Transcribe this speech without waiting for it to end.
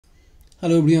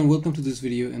Hello everyone, welcome to this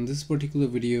video. In this particular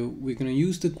video, we're going to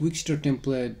use the Quickstart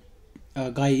template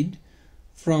guide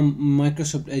from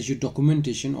Microsoft Azure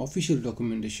documentation, official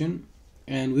documentation,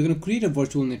 and we're going to create a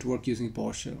virtual network using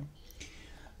PowerShell.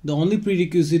 The only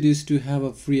prerequisite is to have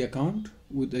a free account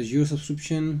with Azure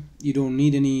subscription. You don't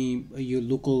need any your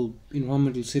local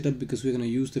environmental setup because we're going to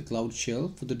use the Cloud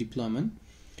Shell for the deployment.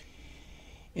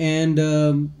 And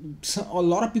so a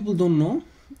lot of people don't know.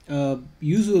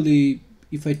 Usually,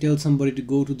 if I tell somebody to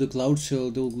go to the Cloud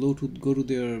Shell, they'll go to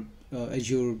their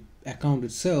Azure account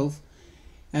itself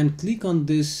and click on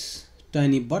this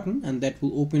tiny button, and that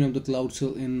will open up the Cloud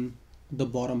Shell in the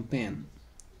bottom pane,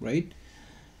 right?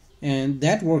 And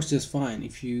that works just fine.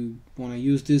 If you want to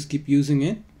use this, keep using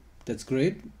it, that's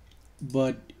great.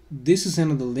 But this is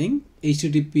another link,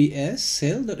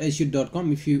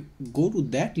 https://cell.azure.com. If you go to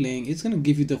that link, it's going to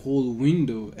give you the whole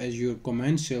window as your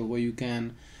command shell where you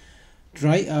can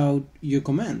try out your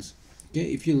commands.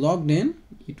 Okay, if you're logged in,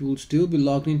 it will still be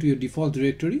logged into your default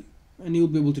directory, and you'll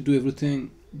be able to do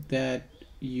everything that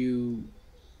you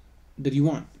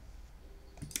want.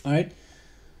 All right.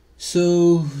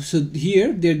 So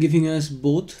here they're giving us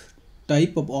both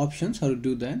type of options how to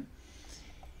do that,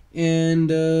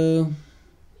 and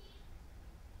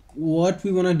what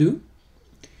we want to do,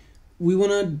 we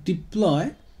want to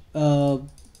deploy our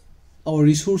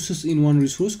resources in one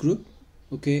resource group.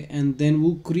 Okay, and then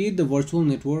we'll create the virtual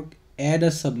network, add a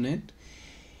subnet,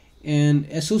 and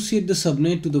associate the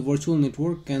subnet to the virtual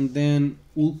network, and then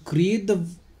we'll create the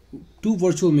two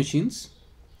virtual machines.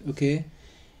 Okay,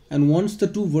 and once the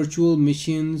two virtual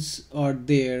machines are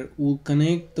there, we'll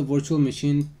connect the virtual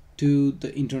machine to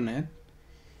the internet,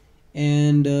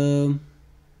 and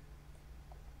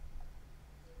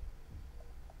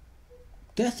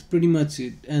that's pretty much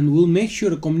it. And we'll make sure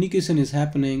the communication is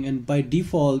happening, and by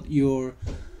default your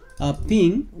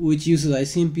ping, which uses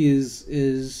ICMP,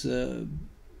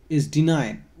 is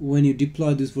denied when you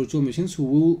deploy this virtual machine. So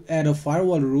we'll add a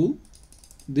firewall rule,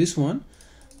 this one,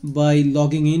 by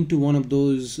logging into one of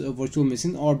those virtual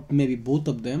machines, or maybe both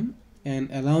of them,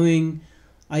 and allowing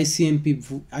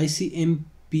ICMP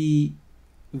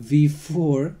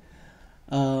v4,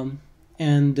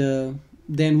 and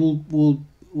then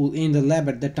we'll end the lab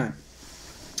at that time.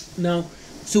 Now,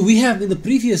 so we have in the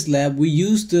previous lab we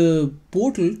used the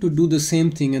portal to do the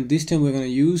same thing, and this time we're going to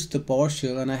use the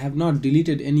PowerShell, and I have not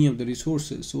deleted any of the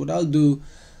resources. So what I'll do,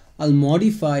 I'll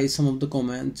modify some of the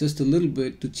commands just a little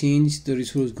bit to change the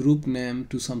resource group name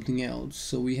to something else,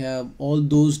 so we have all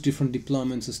those different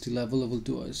deployments are still available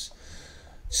to us.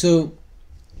 So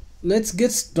let's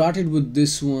get started with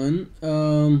this one.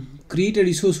 Create a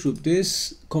resource group.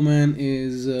 This command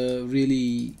is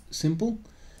really simple.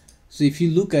 So if you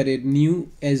look at it,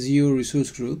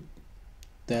 New-AzResourceGroup,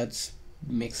 that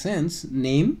makes sense.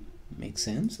 Name makes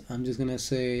sense. I'm just gonna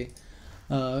say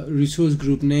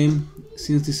ResourceGroupName,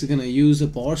 since this is gonna use a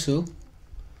PowerShell.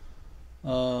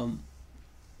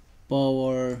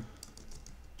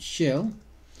 PowerShell,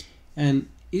 and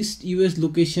EastUS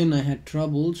location, I had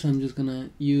trouble, so I'm just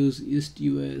gonna use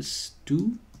EastUS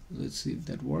 2. Let's see if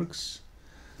that works.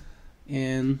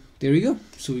 And there we go.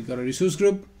 So we got a resource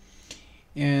group,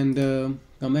 and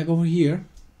come back over here.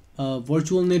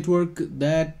 Virtual network,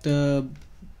 that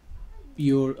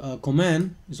your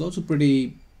command is also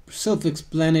pretty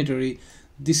self-explanatory.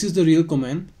 This is the real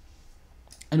command,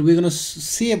 and we're gonna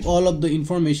save all of the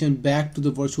information back to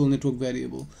the virtual network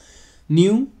variable.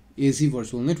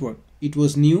 New-AzVirtualNetwork. It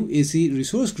was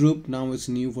New-AzResourceGroup, now it's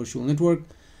new virtual network.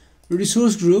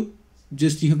 Resource group,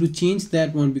 just you have to change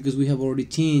that one because we have already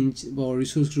changed our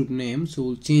resource group name. So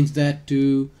we'll change that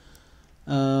to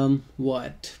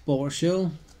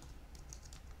PowerShell.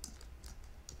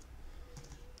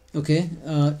 Okay,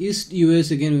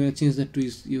 EastUS, again we're going to change that to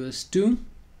EastUS 2,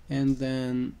 and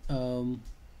then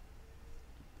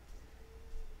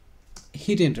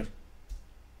hit enter.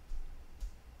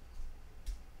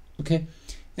 Okay,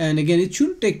 and again it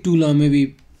shouldn't take too long,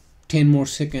 maybe 10 more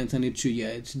seconds, and it should, yeah,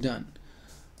 it's done.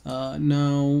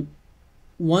 Now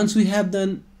once we have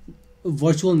done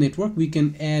virtual network, we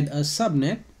can add a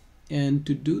subnet, and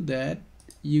to do that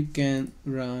you can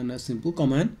run a simple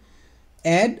command,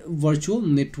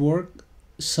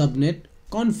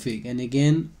 AddVirtualNetworkSubnetConfig, and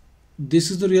again this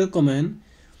is the real command.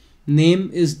 Name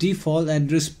is default,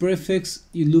 address prefix,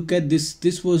 you look at this,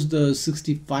 this was the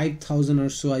 65,000 or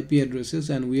so IP addresses,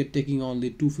 and we are taking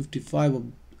only 255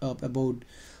 of about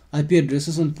IP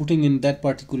addresses and putting in that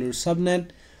particular subnet,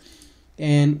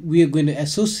 and we are going to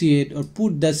associate or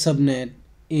put that subnet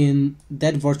in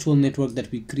that virtual network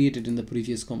that we created in the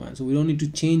previous command. So we don't need to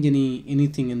change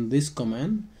anything in this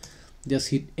command. Just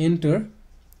hit enter,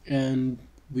 and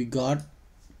we got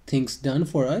things done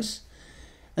for us.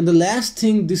 And the last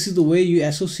thing, this is the way you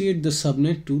associate the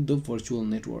subnet to the virtual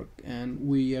network, and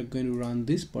we are going to run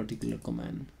this particular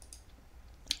command: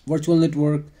 virtual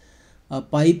network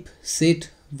pipe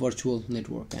set virtual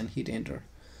network, and hit enter.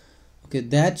 Okay,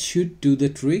 that should do the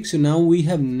trick. So now we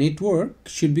have network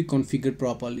should be configured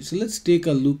properly. So let's take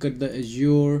a look at the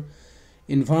Azure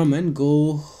environment.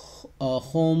 Go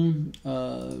home,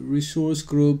 resource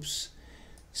groups.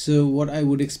 So what I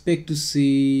would expect to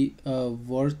see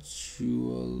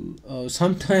virtual,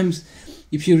 sometimes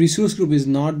if your resource group is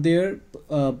not there,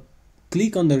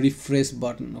 click on the refresh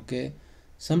button. Okay,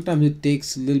 sometimes it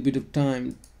takes a little bit of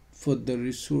time for the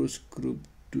resource group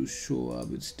to show up.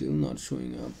 It's still not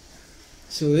showing up.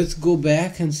 So let's go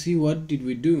back and see what did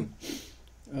we do.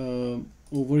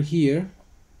 Over here,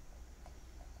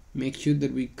 make sure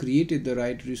that we created the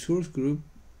right resource group,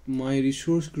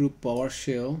 myResourceGroup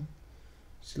PowerShell.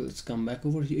 So let's come back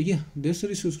over here. Yeah, there's a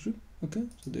resource group. Okay,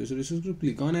 so there's a resource group.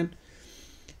 Click on it.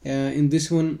 In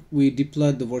this one, we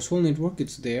deployed the virtual network.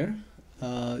 It's there.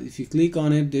 If you click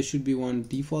on it, there should be one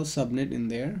default subnet in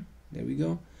there. There we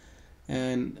go.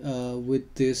 And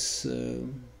with this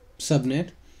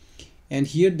subnet, and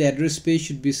here the address space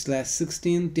should be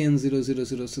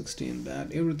 /16.10.0.0.0.16.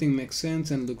 That everything makes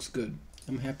sense and looks good.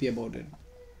 I'm happy about it.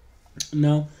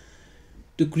 Now,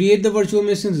 to create the virtual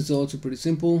machines, it's also pretty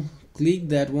simple. Click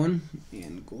that one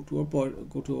and go to our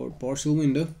PowerShell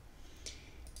window,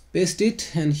 paste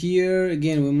it, and here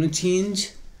again we're going to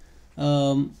change.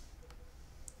 I'm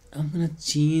going to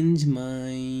change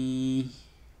my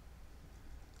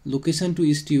location to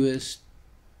EastUS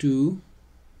 2,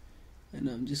 and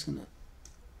I'm just gonna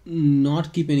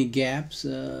not keep any gaps.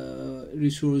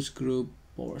 Resource group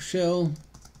PowerShell.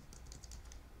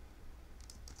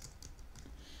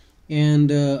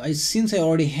 And since I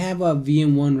already have a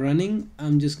VM1 running,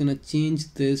 I'm just gonna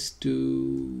change this to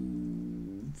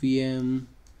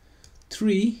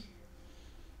VM3,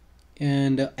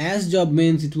 and AsJob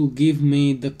means it will give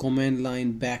me the command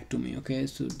line back to me. Okay,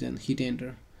 so then hit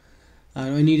enter.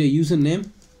 I need a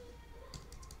username,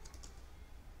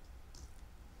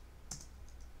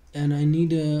 and I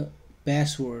need a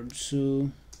password.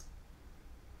 So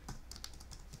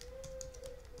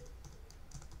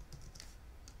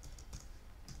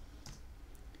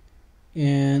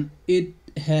and it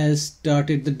has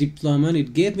started the deployment.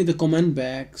 It gave me the command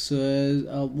back.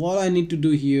 So what I need to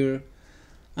do here,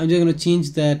 I'm just going to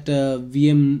change that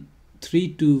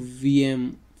VM3 to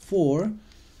VM4,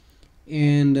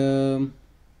 and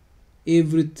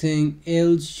everything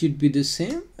else should be the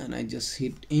same, and I just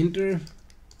hit enter.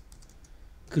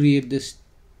 Create this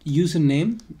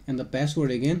username and the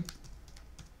password again.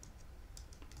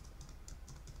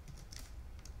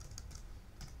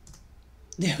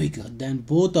 There we go. Then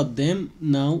both of them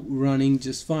now running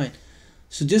just fine.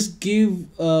 So just give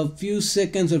a few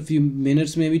seconds or few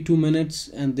minutes, maybe 2 minutes,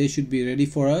 and they should be ready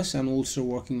for us, and we'll start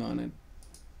working on it.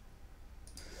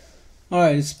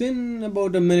 Alright, it's been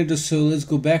about a minute or so. Let's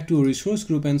go back to a resource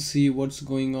group and see what's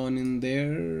going on in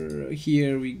there.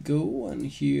 Here we go, and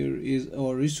here is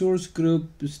our resource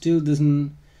group.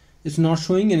 It's not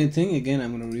showing anything. Again,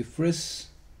 I'm going to refresh,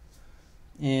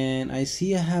 and I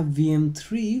see I have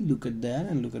VM3. Look at that,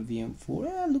 and look at VM4.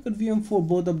 Yeah, look at VM4.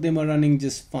 Both of them are running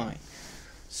just fine.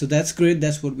 So that's great.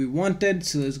 That's what we wanted.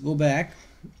 So let's go back.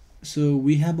 So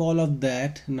we have all of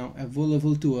that now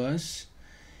available to us,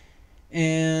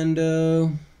 and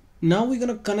now we're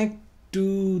gonna connect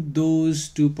to those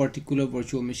two particular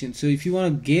virtual machines. So if you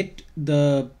want to get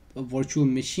the virtual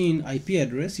machine IP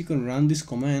address, you can run this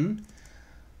command.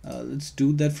 Let's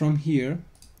do that from here.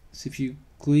 So if you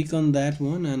click on that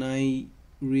one, and I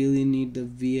really need the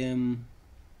VM2,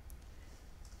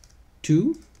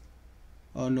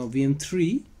 or no,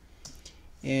 VM3,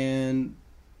 and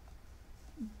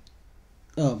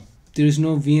there is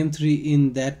no VM3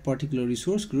 in that particular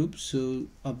resource group. So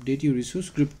update your resource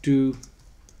group to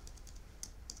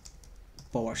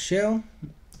PowerShell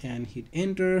and hit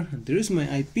enter. There is my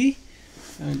IP,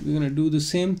 and we're gonna do the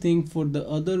same thing for the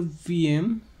other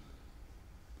VM,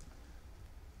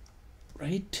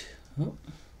 right? Oh.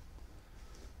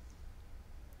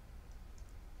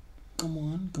 Come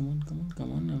on.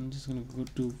 I'm just gonna go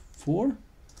to 4.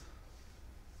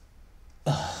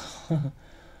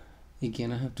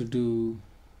 Again, I have to do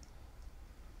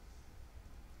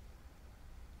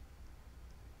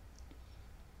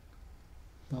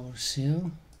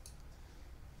PowerShell,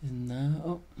 and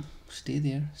now stay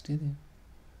there.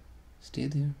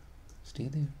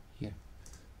 Here,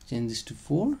 change this to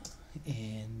 4,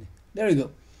 and there we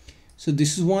go. So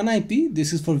this is one IP.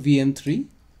 This is for VM3.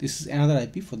 This is another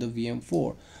IP for the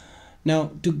VM4.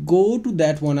 Now to go to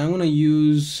that one, I'm going to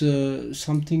use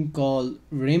something called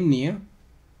Remnia.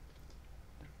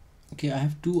 Okay, I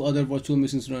have two other virtual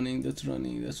machines running. That's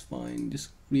fine.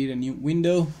 Just create a new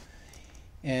window,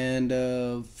 and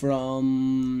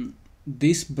from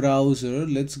this browser,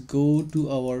 let's go to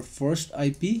our first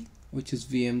IP, which is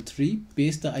VM3.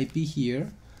 Paste the IP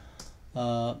here,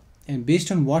 and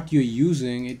based on what you're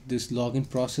using, this login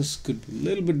process could be a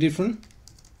little bit different.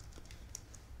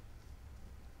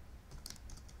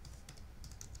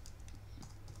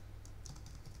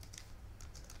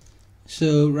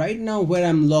 So right now where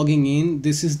I'm logging in,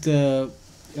 this is the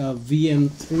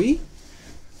VM3,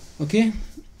 okay,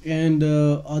 and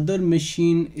other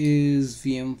machine is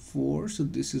VM4. So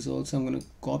this is also, I'm going to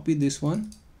copy this one,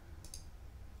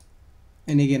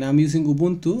 and again I'm using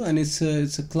Ubuntu, and it's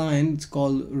a client. It's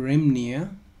called Remnia.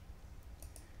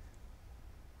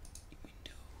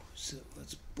 So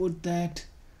let's put that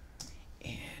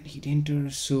and hit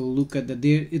enter. So look at that,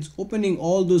 there it's opening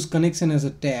all those connections as a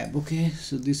tab. Okay,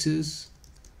 so this is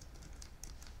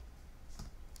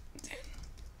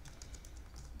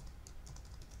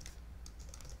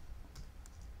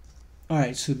all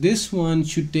right. So this one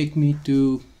should take me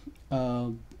to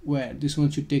where? This one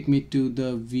should take me to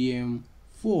the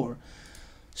VM4.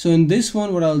 So in this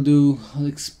one, what I'll do, I'll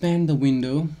expand the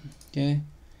window, okay,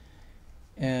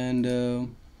 and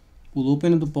we'll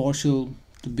open up the PowerShell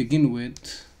to begin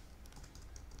with,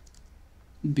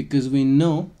 because we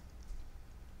know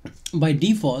by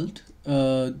default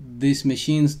these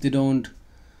machines, they don't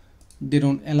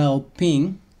allow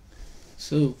ping.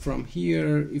 So from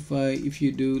here, if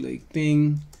you do like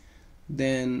ping,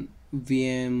 then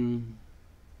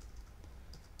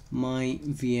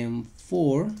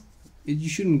myVM4, you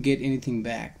shouldn't get anything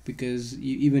back, because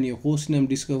even your hostname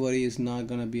discovery is not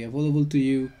gonna be available to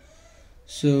you.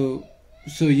 So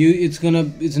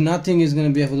nothing is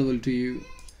gonna be available to you.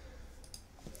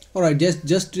 All right,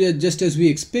 just as we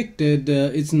expected,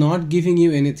 it's not giving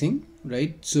you anything,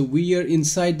 right? So we are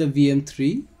inside the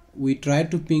VM3. We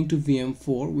tried to ping to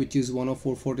VM4, which is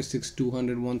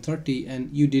 104.46.200.130, and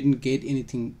you didn't get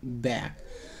anything back.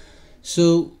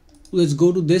 So let's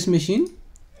go to this machine,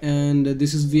 and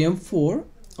this is VM4.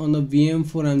 On the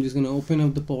VM4, I'm just going to open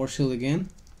up the PowerShell again.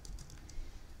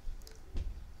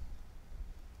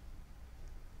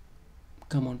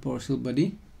 Come on, PowerShell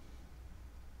buddy.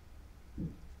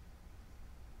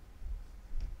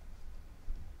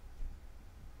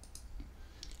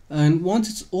 And once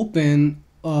it's open,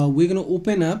 we're going to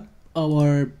open up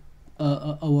our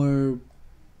rule.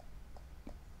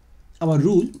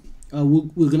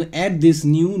 We're going to add this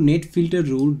new Netfilter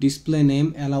rule,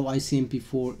 DisplayName allow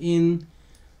ICMP4 in.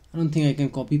 I don't think I can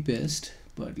copy paste,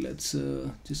 but let's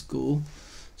just go.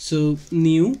 So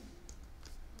new,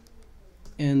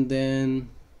 and then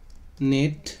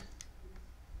net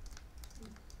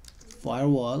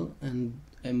firewall, and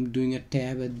I'm doing a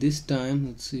tab at this time.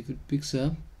 Let's see if it picks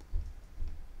up.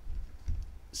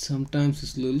 Sometimes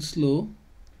it's a little slow.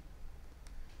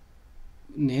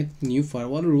 Net new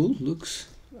firewall rule looks.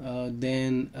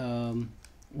 Then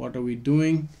what are we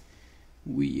doing?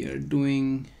 We are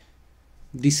doing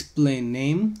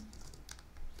DisplayName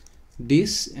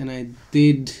this, and I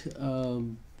did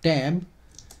tab,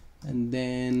 and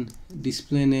then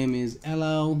DisplayName is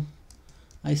allow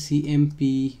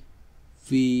ICMP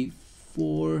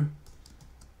v4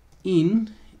 in,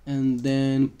 and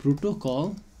then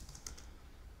protocol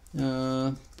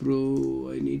I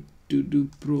need to do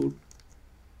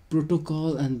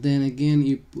protocol, and then again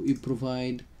you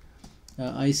provide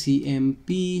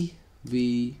ICMP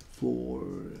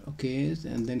v4, okay,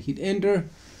 and then hit enter.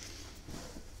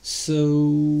 So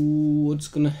what's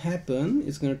gonna happen,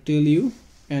 it's gonna tell you,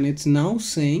 and it's now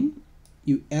saying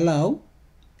you allow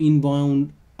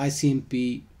inbound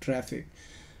ICMP traffic.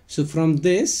 So from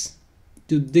this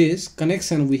to this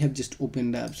connection we have just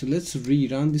opened up. So let's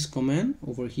rerun this command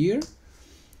over here,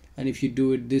 and if you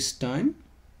do it this time,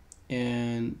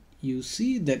 and you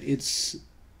see that it's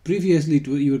previously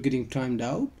you were getting timed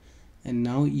out, and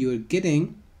now you're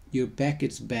getting your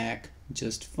packets back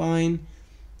just fine.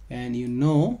 And you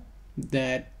know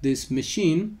that this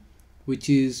machine, which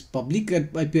is public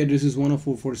IP address is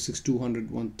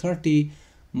 104.46.200.130,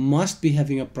 must be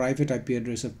having a private IP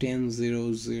address of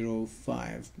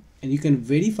 10.0.0.5, and you can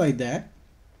verify that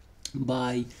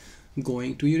by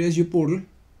going to your Azure portal,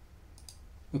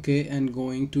 okay, and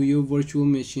going to your virtual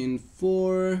machine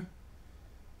 4.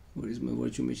 Where is my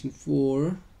virtual machine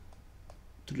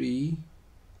 4.3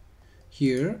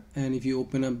 here? And if you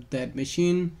open up that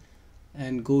machine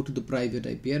and go to the private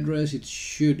IP address, it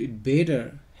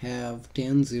better have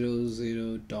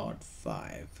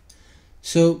 10.0.0.5.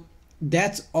 So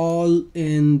that's all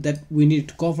in that we need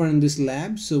to cover in this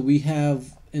lab. So we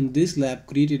have in this lab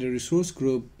created a resource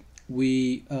group.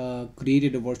 We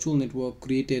created a virtual network,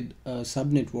 created a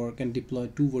subnetwork, and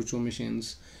deployed 2 virtual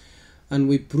machines. And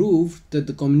we proved that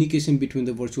the communication between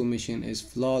the virtual machine is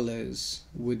flawless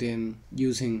within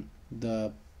using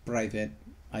the private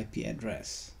IP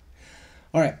address.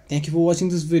 Alright, thank you for watching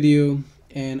this video,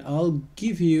 and I'll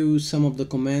give you some of the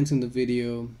commands in the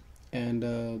video, and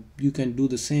you can do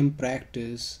the same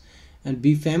practice and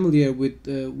be familiar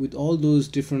with all those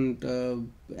different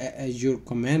Azure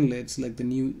commandlets, like the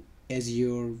new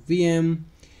Azure VM,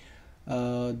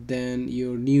 then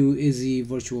your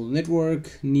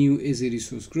New-AzVirtualNetwork,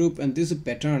 New-AzResourceGroup, and this is a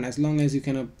pattern. As long as you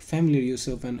kind of familiar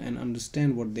yourself and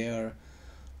understand what they are,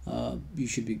 you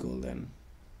should be golden.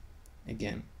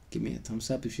 Again, give me a thumbs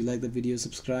up if you like the video,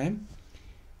 subscribe,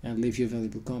 and leave your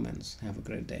valuable comments. Have a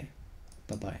great day.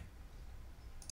 Bye-bye.